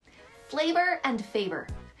Flavor and favor.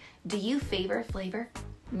 Do you favor flavor?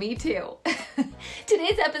 Me too.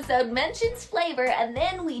 Today's episode mentions flavor and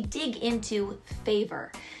then we dig into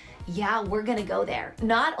favor. Yeah, we're gonna go there.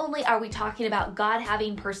 Not only are we talking about God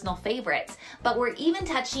having personal favorites, but we're even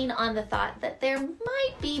touching on the thought that there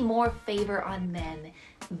might be more favor on men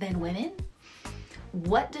than women.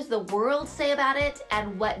 What does the world say about it,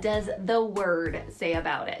 and what does the Word say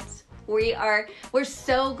about it? We're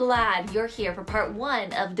so glad you're here for part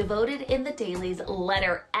 1 of Devoted in the Daily's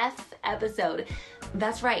Letter F episode.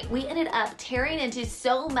 That's right, we ended up tearing into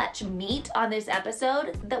so much meat on this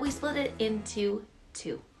episode that we split it into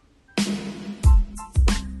 2.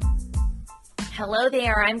 Hello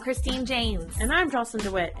there, I'm Christine James. And I'm Jocelyn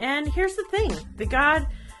DeWitt. And here's the thing. The God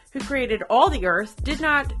who created all the earth did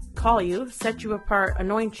not call you, set you apart,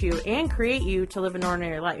 anoint you, and create you to live an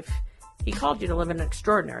ordinary life. He called you to live an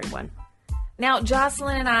extraordinary one. Now,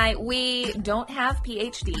 Jocelyn and I, we don't have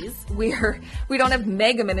PhDs. We don't have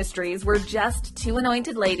mega ministries. We're just 2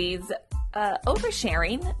 anointed ladies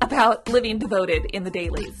oversharing about living devoted in the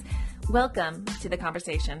dailies. Welcome to the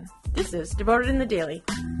conversation. This is Devoted in the Daily.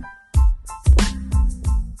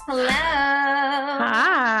 Hello.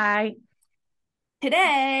 Hi.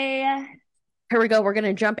 Today. Here we go. We're going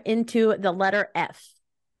to jump into the letter F.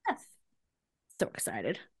 F. So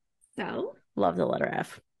excited. So? Love the letter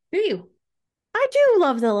F. Do you? I do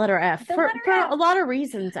love the letter F The for letter F. a lot of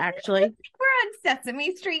reasons, actually. I think we're on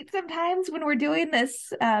Sesame Street sometimes when we're doing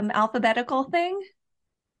this alphabetical thing.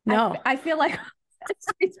 No. I feel like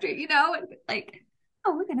Sesame Street, you know, like,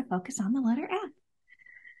 oh, we're going to focus on the letter F.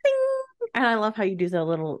 Ding. And I love how you do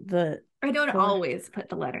I don't always put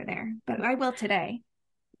the letter there, but I will today.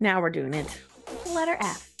 Now we're doing it. The letter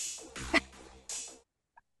F.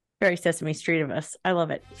 Very Sesame Street of us. I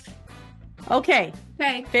love it. Okay.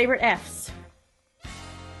 Favorite Fs.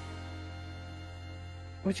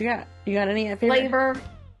 What you got? You got any favorite?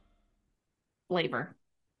 Flavor.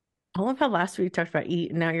 I love how last week you talked about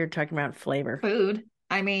eat and now you're talking about flavor. Food.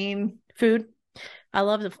 I mean. Food. I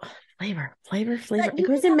love the flavor. But It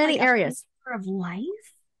goes in many areas. Flavor of life.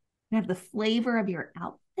 You have the flavor of your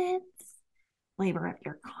outfits. Flavor of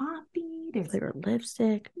your coffee. There's Flavor of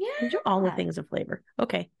lipstick. Yeah. These are all the things of flavor.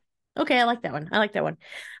 Okay, I like that one.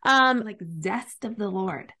 Like zest of the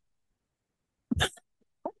Lord.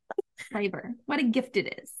 Flavor. What a gift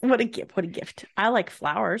it is. What a gift. I like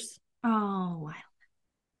flowers. Oh,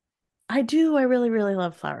 I do. I really, really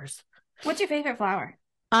love flowers. what's your favorite flower?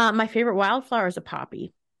 My favorite wildflower is a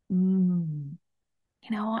poppy. You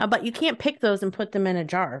know, But you can't pick those and put them in a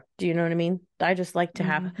jar. Do you know what I mean? I just like to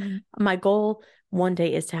have, my goal one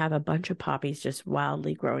day is to have a bunch of poppies just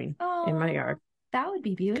wildly growing in my yard. That would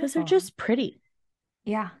be beautiful. Because they're just pretty.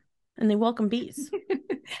 Yeah. And they welcome bees.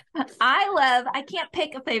 I can't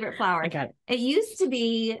pick a favorite flower. I got it. It used to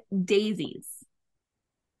be daisies.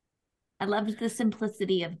 I loved the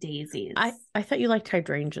simplicity of daisies. I thought you liked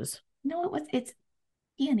hydrangeas. No, it's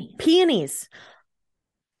peonies. Peonies.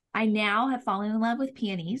 I now have fallen in love with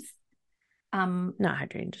peonies. Not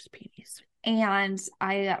hydrangeas, peonies. And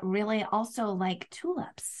I really also like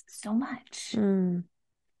tulips so much.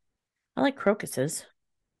 I like crocuses.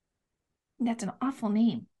 That's an awful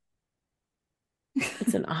name.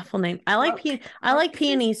 It's an awful name. I like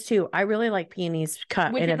peonies too. I really like peonies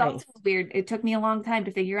cut Which in a is vase. also weird. It took me a long time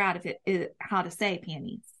to figure out how to say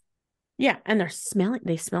peonies. Yeah, and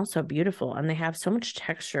they smell so beautiful and they have so much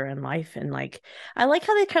texture and life and I like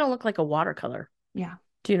how they kind of look like a watercolor. Yeah.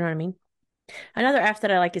 Do you know what I mean? Another F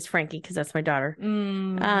that I like is Frankie because that's my daughter.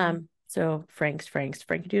 So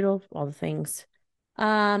Frankie-Doodle, all the things.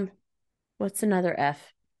 What's another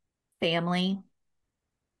F? Family.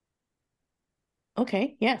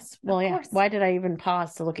 Okay, yes. Well, yeah. Why did I even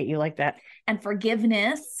pause to look at you like that? And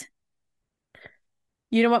forgiveness.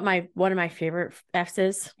 You know what one of my favorite F's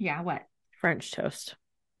is? Yeah, what? French toast.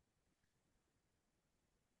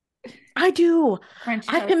 I do. French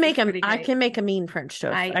toast. I can make a mean French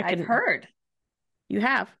toast. I've heard. You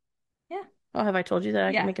have? Yeah. Oh, have I told you that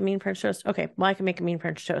I can make a mean French toast? Okay, well, I can make a mean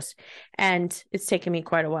French toast. And it's taken me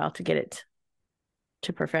quite a while to get it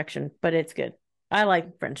to perfection, but it's good. I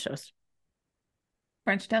like French toast.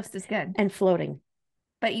 French toast is good. And floating.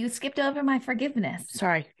 But you skipped over my forgiveness.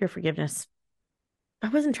 Sorry, your forgiveness. I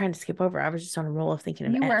wasn't trying to skip over. I was just on a roll of thinking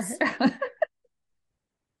of S. Were.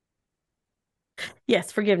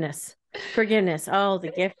 Yes, forgiveness. Forgiveness. Oh, the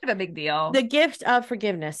gift. It's a big deal. The gift of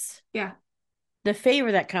forgiveness. Yeah. The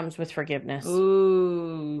favor that comes with forgiveness.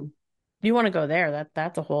 Ooh. You want to go there.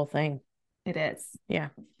 That's a whole thing. It is. Yeah.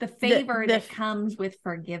 The favor that comes with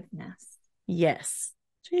forgiveness. Yes.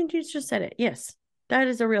 You just said it. Yes. That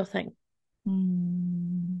is a real thing.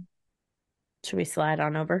 Should we slide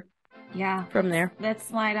on over? Yeah. from there. Let's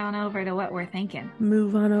slide on over to what we're thinking.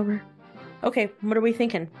 Move on over. Okay, what are we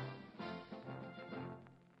thinking?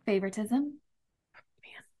 Favoritism?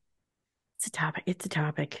 It's a topic. It's a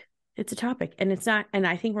topic. It's a topic. And it's not, and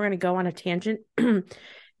I think we're going to go on a tangent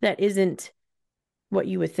that isn't what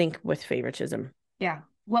you would think with favoritism. Yeah.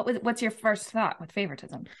 What's your first thought with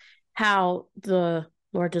favoritism? How the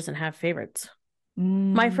Lord doesn't have favorites.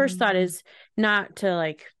 My first thought is not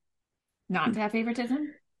to not to have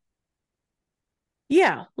favoritism.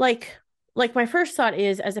 Yeah, like my first thought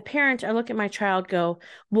is, as a parent, I look at my child, go,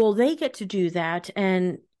 well, they get to do that,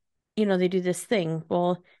 and they do this thing.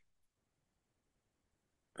 Well,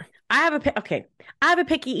 I have a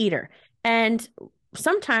picky eater, and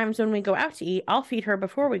sometimes when we go out to eat, I'll feed her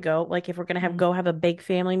before we go. Like if we're gonna have a big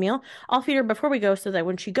family meal, I'll feed her before we go, so that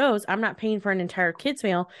when she goes, I'm not paying for an entire kid's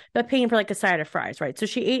meal, but paying for like a side of fries, right? So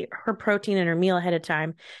she ate her protein and her meal ahead of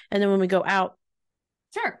time, and then when we go out,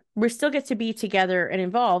 sure, we still get to be together and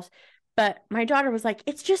involved. But my daughter was like,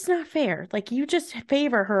 it's just not fair. Like, you just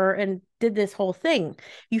favor her and did this whole thing.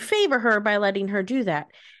 You favor her by letting her do that.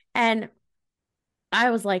 And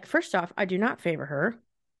I was like, first off, I do not favor her.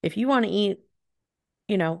 If you want to eat,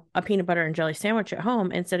 a peanut butter and jelly sandwich at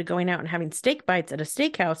home instead of going out and having steak bites at a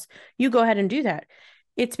steakhouse, you go ahead and do that.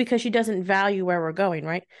 It's because she doesn't value where we're going,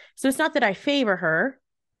 right? So it's not that I favor her.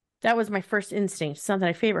 That was my first instinct. It's not that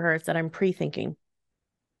I favor her. It's that I'm pre-thinking.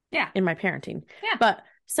 Yeah. In my parenting. Yeah. But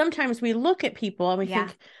sometimes we look at people and we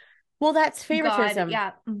think, well, that's favoritism. God,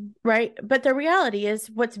 yeah. Right. But the reality is,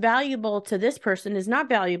 what's valuable to this person is not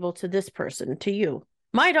valuable to this person, to you.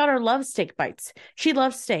 My daughter loves steak bites. She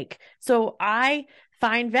loves steak. So I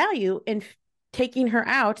find value in taking her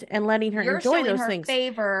out and letting her enjoy those things. You're showing her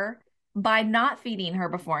favor by not feeding her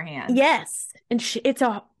beforehand. Yes. And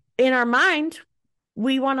in our mind,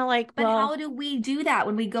 we want to but how do we do that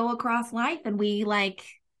when we go across life and we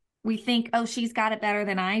think, oh, she's got it better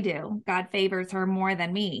than I do. God favors her more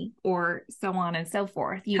than me, or so on and so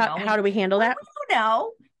forth. How do we handle that? I don't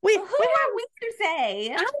know. Who are we to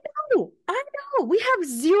say? I know. We have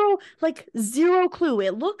zero clue.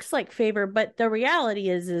 It looks like favor, but the reality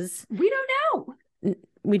is we don't know.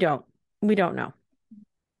 We don't know.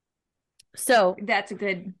 So that's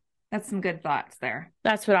some good thoughts there.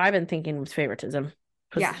 That's what I've been thinking with favoritism.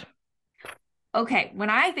 Yeah. Okay, when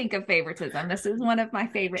I think of favoritism, this is one of my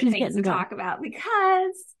favorite things to talk about,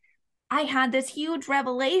 because I had this huge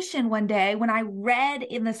revelation one day when I read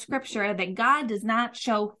in the scripture that God does not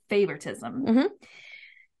show favoritism. Mm-hmm.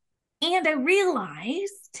 And I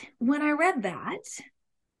realized when I read that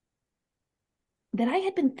I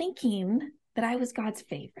had been thinking that I was God's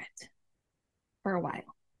favorite for a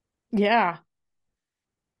while. Yeah.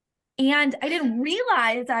 And I didn't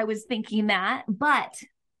realize I was thinking that, but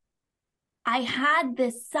I had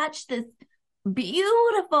this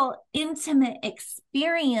beautiful, intimate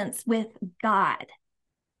experience with God.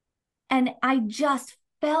 And I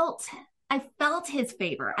felt his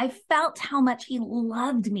favor. I felt how much he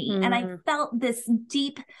loved me. And I felt this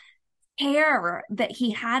deep care that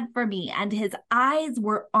he had for me, and his eyes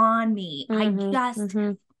were on me. I just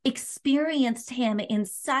experienced him in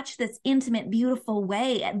such this intimate, beautiful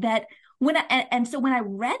way that so when I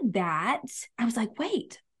read that, I was like,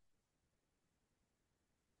 wait,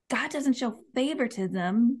 God doesn't show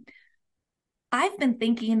favoritism. I've been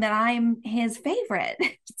thinking that I'm his favorite.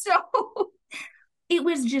 So it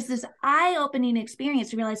was just this eye-opening experience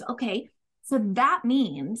to realize, okay, so that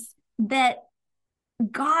means that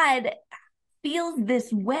God feels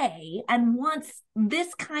this way and wants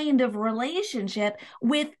this kind of relationship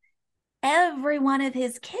with every one of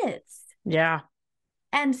his kids. Yeah.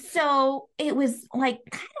 And so it was like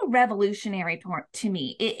kind of revolutionary to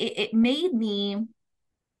me. It made me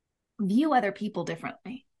view other people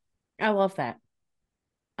differently. I love that.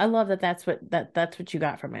 I love that. That's what you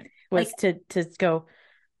got from it, was to go,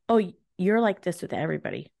 oh, you're like this with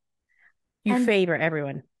everybody. You favor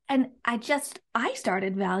everyone. And I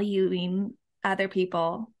started valuing other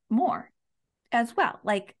people more as well.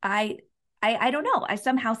 Like I don't know. I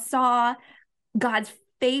somehow saw God's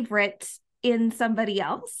favorite in somebody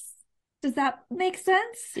else. Does that make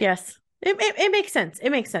sense? Yes. It makes sense. It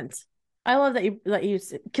makes sense. I love that you,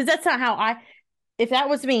 because that's not how if that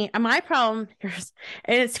was me, my problem,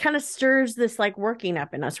 and it kind of stirs this like working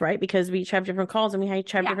up in us, right? Because we each have different calls and we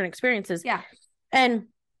each have different experiences. Yeah. And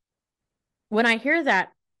when I hear that,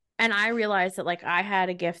 and I realize that like I had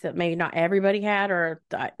a gift that maybe not everybody had, or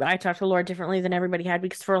I talked to the Lord differently than everybody had,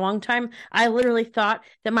 because for a long time, I literally thought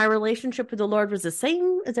that my relationship with the Lord was the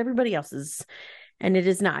same as everybody else's, and it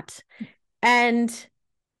is not. And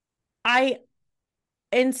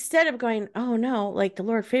instead of going, oh no, like the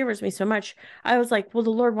Lord favors me so much, I was like, well, the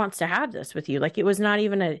Lord wants to have this with you. Like it was not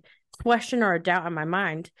even a question or a doubt in my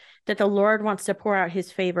mind that the Lord wants to pour out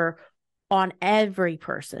his favor on every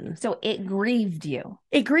person. So it grieved you.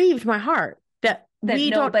 It grieved my heart that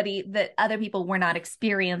that other people were not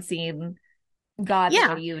experiencing God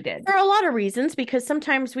the way you did. For a lot of reasons, because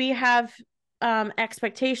sometimes we have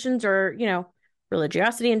expectations or,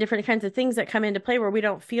 religiosity and different kinds of things that come into play where we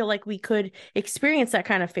don't feel like we could experience that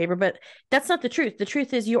kind of favor. But that's not the truth. The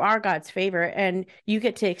truth is you are God's favor, and you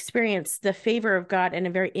get to experience the favor of God in a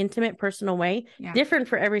very intimate, personal way, different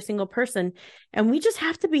for every single person. And we just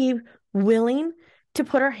have to be willing to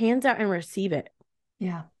put our hands out and receive it.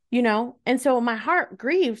 Yeah. And so my heart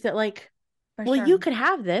grieved that, like, you could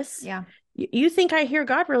have this. Yeah. You think I hear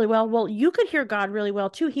God really well. Well, you could hear God really well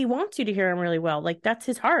too. He wants you to hear him really well. Like that's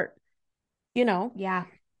his heart, Yeah.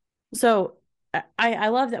 So I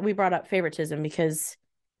love that we brought up favoritism, because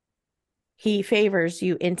he favors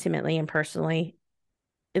you intimately and personally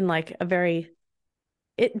in like a very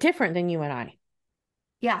different than you and I.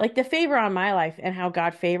 Yeah. Like the favor on my life and how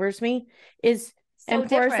God favors me is so and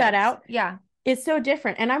pours that out. Yeah. It's so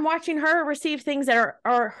different. And I'm watching her receive things that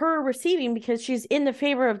are her receiving because she's in the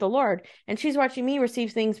favor of the Lord. And she's watching me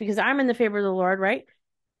receive things because I'm in the favor of the Lord, right?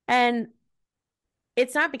 And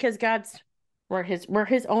it's not because we're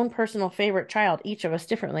his own personal favorite child, each of us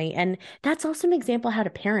differently. And that's also an example of how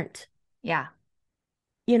to parent. Yeah.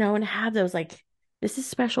 And have those like, this is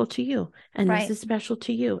special to you. And this is special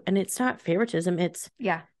to you. And it's not favoritism. It's,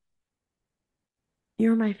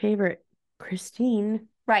 you're my favorite, Christine.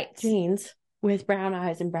 Right. Jeans. With brown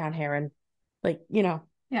eyes and brown hair and like, Yeah.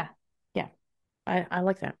 Yeah. I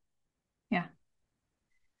like that. Yeah.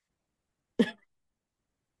 Does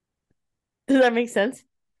that make sense?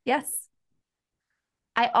 Yes.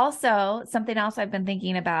 Something else I've been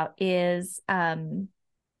thinking about is,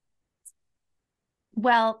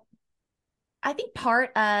 well, I think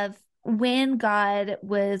part of when God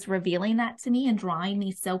was revealing that to me and drawing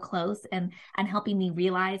me so close and helping me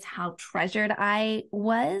realize how treasured I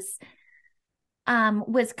was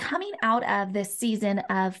coming out of this season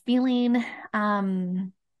of feeling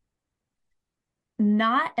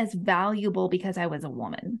not as valuable because I was a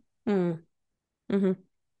woman. Mm-hmm.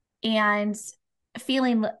 And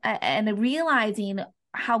feeling and realizing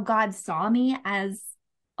how God saw me as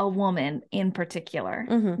a woman in particular.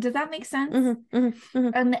 Mm-hmm. Does that make sense? Mm-hmm.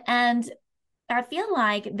 Mm-hmm. And I feel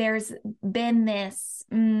like there's been this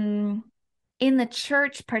in the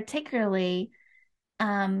church particularly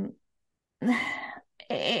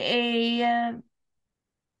a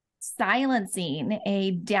silencing,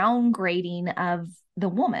 a downgrading of the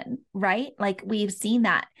woman, right? Like we've seen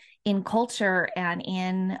that in culture and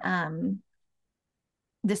in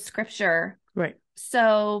the scripture, right?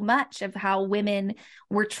 So much of how women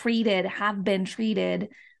have been treated,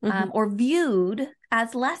 or viewed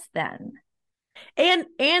as less than. And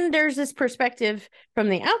there's this perspective from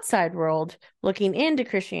the outside world looking into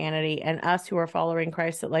Christianity and us who are following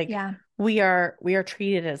Christ that like we are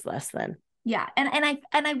treated as less than. Yeah. And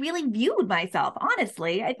I really viewed myself,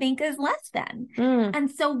 honestly, I think as less than. And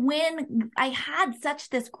so when I had such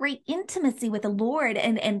this great intimacy with the Lord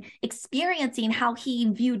and experiencing how he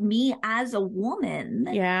viewed me as a woman,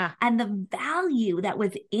 and the value that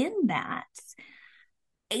was in that,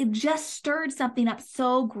 it just stirred something up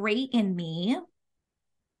so great in me.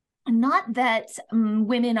 Not that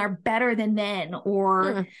women are better than men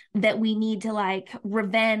or that we need to like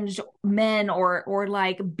revenge men or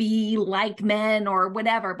like be like men or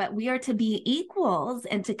whatever, but we are to be equals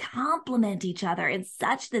and to complement each other in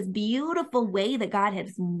such this beautiful way that God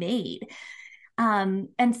has made.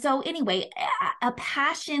 And so anyway, a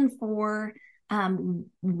passion for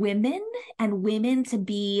women and women to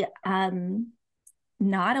be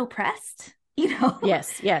not oppressed,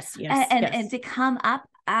 Yes. And to come up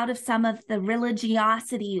out of some of the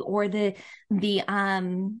religiosity or the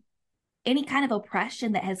any kind of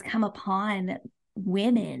oppression that has come upon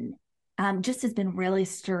women, just has been really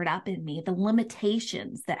stirred up in me. The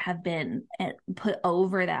limitations that have been put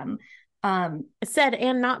over them, said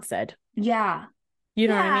and not said. Yeah, you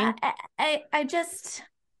know what I mean. I just.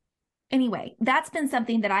 Anyway, that's been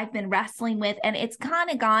something that I've been wrestling with, and it's kind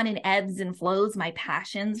of gone in ebbs and flows, my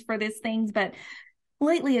passions for these things, but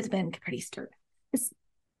lately it's been pretty stirred.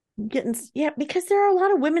 Because there are a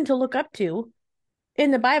lot of women to look up to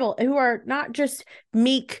in the Bible who are not just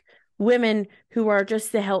meek women who are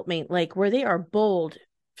just the helpmate, like where they are bold,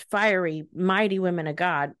 fiery, mighty women of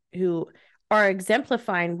God who are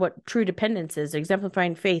exemplifying what true dependence is,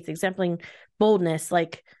 exemplifying faith, exemplifying boldness,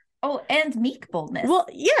 like and meek boldness. Well,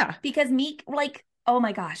 yeah, because meek, like oh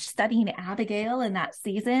my gosh, studying Abigail in that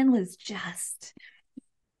season was just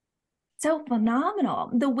so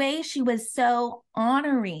phenomenal. The way she was so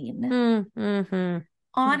Mm-hmm.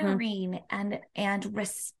 honoring and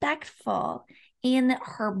respectful in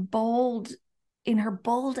her bold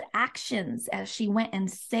actions as she went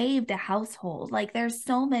and saved a household. Like there's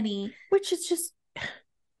so many, which is just,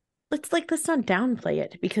 let's not downplay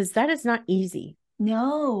it, because that is not easy.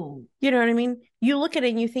 no, you know what I mean? You look at it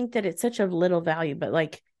and you think that it's such a little value, but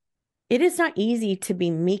like, it is not easy to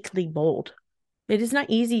be meekly bold. It is not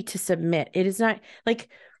easy to submit. It is not like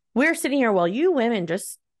we're sitting here, well, you women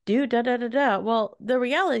just do da da da da. Well, the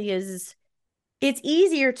reality is it's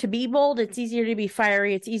easier to be bold. It's easier to be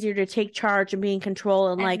fiery. It's easier to take charge and be in control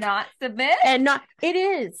and like not submit. And not, it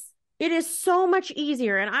is. It is so much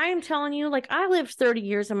easier. And I am telling you, like, I lived 30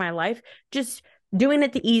 years of my life just doing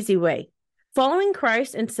it the easy way. Following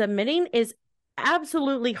Christ and submitting is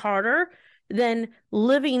absolutely harder than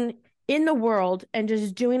living in the world and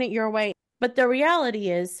just doing it your way. But the reality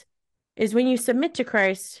is when you submit to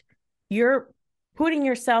Christ, you're putting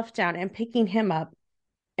yourself down and picking him up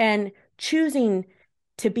and choosing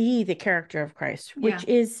to be the character of Christ, which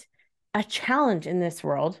is a challenge in this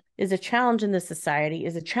world, is a challenge in this society,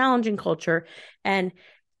 is a challenge in culture. And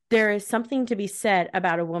there is something to be said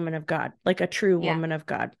about a woman of God, like a true woman of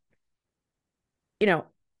God. You know,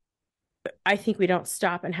 I think we don't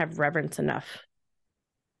stop and have reverence enough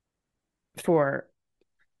for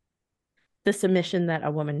the submission that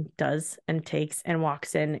a woman does and takes and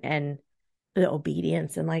walks in, and the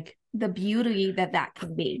obedience and like the beauty that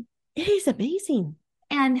can be. It is amazing.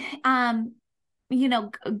 And you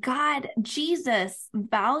know, Jesus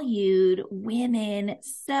valued women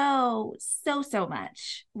so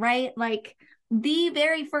much, right? Like the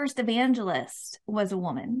very first evangelist was a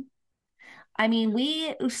woman. I mean,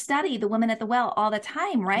 we study the woman at the well all the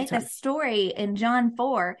time, right? The story in John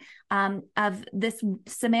 4 of this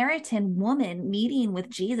Samaritan woman meeting with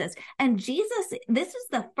Jesus. And Jesus, this is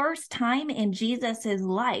the first time in Jesus's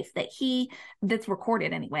life that's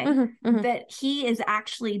recorded anyway, that he is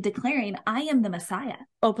actually declaring, I am the Messiah.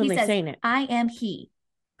 Openly saying it. I am he.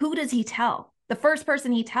 Who does he tell? The first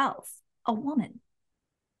person he tells, a woman.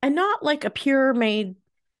 And not like a pure made,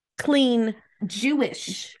 clean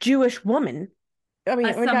Jewish woman. I mean,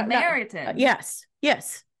 a Samaritan. Yes.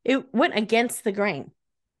 It went against the grain.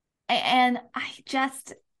 And I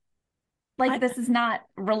just this is not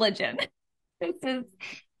religion. This is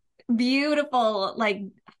beautiful. Like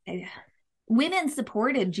women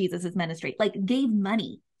supported Jesus's ministry, like gave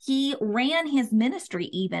money. He ran his ministry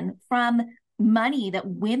even from money that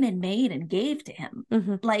women made and gave to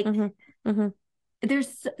him.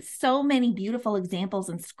 There's so many beautiful examples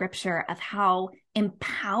in scripture of how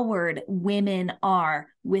empowered women are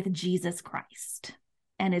with Jesus Christ.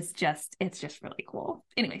 And it's just really cool.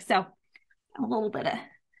 Anyway, so a little bit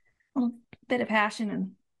of passion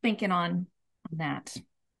and thinking on that.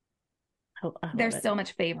 There's so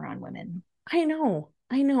much favor on women. I know.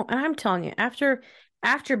 And I'm telling you,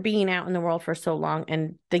 after being out in the world for so long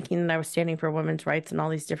and thinking that I was standing for women's rights and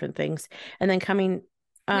all these different things, and then coming,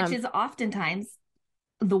 which is oftentimes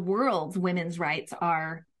the world's women's rights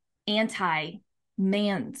are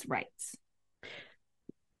anti-man's rights.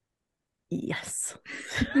 Yes.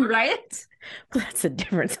 Right? That's a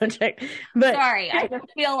different subject. But sorry, I just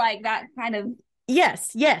feel like that kind of.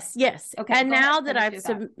 Yes. Okay. And now that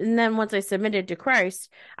and then once I submitted to Christ,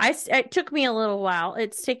 it took me a little while.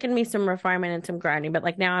 It's taken me some refinement and some grinding, but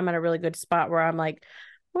like now I'm at a really good spot where I'm like,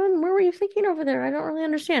 well, where were you thinking over there? I don't really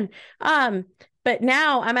understand. But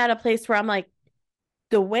now I'm at a place where I'm like,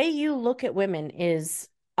 the way you look at women is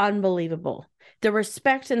unbelievable. The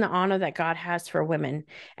respect and the honor that God has for women,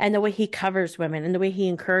 and the way he covers women, and the way he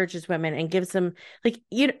encourages women and gives them like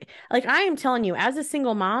I am telling you, as a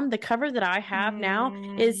single mom, the cover that I have now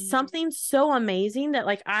is something so amazing that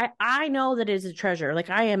like I know that it is a treasure. Like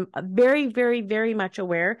I am very, very, very much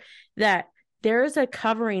aware that there is a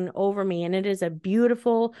covering over me, and it is a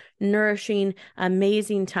beautiful, nourishing,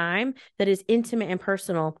 amazing time that is intimate and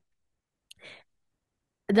personal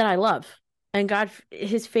that I love. And God,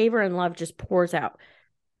 his favor and love just pours out.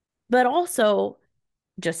 But also,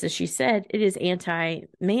 just as she said, it is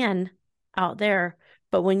anti-man out there.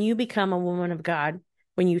 But when you become a woman of God,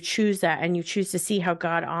 when you choose that and you choose to see how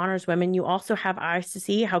God honors women, you also have eyes to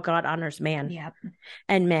see how God honors man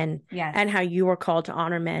and men, and how you are called to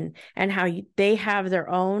honor men, and how they have their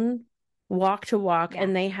own walk to walk,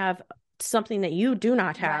 and they have something that you do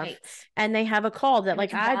not have, and they have a call that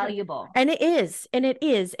like valuable. And it is.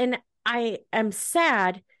 And I am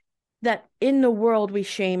sad that in the world we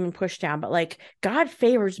shame and push down, but like God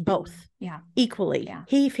favors both equally. Yeah.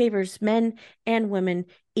 He favors men and women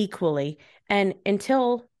equally. And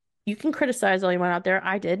until you can criticize all you want out there,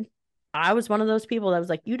 I did. I was one of those people that was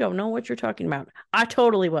like, you don't know what you're talking about. I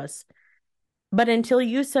totally was. But until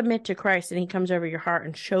you submit to Christ and he comes over your heart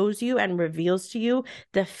and shows you and reveals to you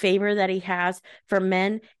the favor that he has for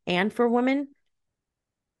men and for women,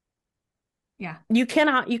 you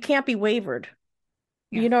can't be wavered.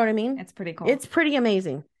 You know what I mean? It's pretty cool. It's pretty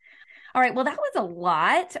amazing. All right. Well, that was a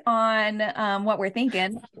lot on what we're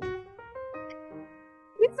thinking.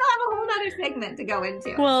 We still have a whole nother segment to go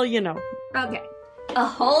into. Well, Okay. A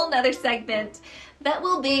whole nother segment that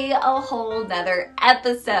will be a whole nother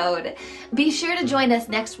episode. Be sure to join us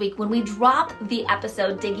next week when we drop the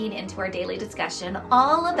episode digging into our daily discussion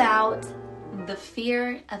all about the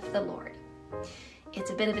fear of the Lord.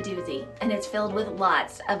 It's a bit of a doozy, and it's filled with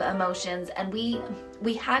lots of emotions, and we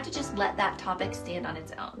had to just let that topic stand on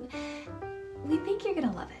its own. We think you're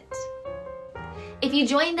gonna love it. If you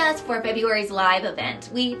joined us for February's live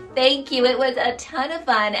event, we thank you. It was a ton of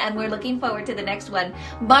fun, and we're looking forward to the next one.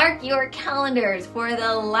 Mark your calendars for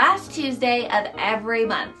the last Tuesday of every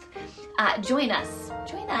month. Join us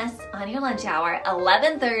on your lunch hour,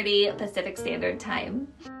 11:30 Pacific Standard Time.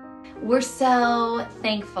 We're so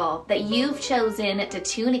thankful that you've chosen to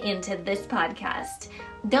tune into this podcast.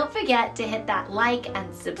 Don't forget to hit that like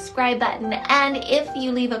and subscribe button. And if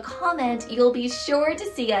you leave a comment, you'll be sure to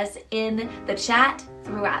see us in the chat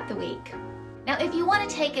throughout the week. Now, if you want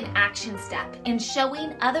to take an action step in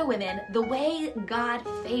showing other women the way God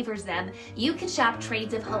favors them, you can shop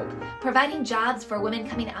Trades of Hope, providing jobs for women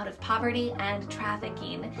coming out of poverty and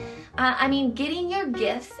trafficking. Getting your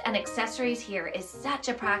gifts and accessories here is such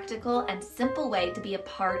a practical and simple way to be a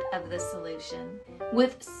part of the solution.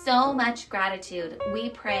 With so much gratitude,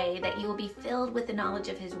 we pray that you will be filled with the knowledge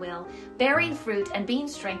of His will, bearing fruit and being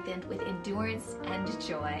strengthened with endurance and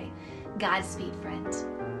joy. Godspeed,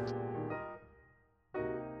 friend.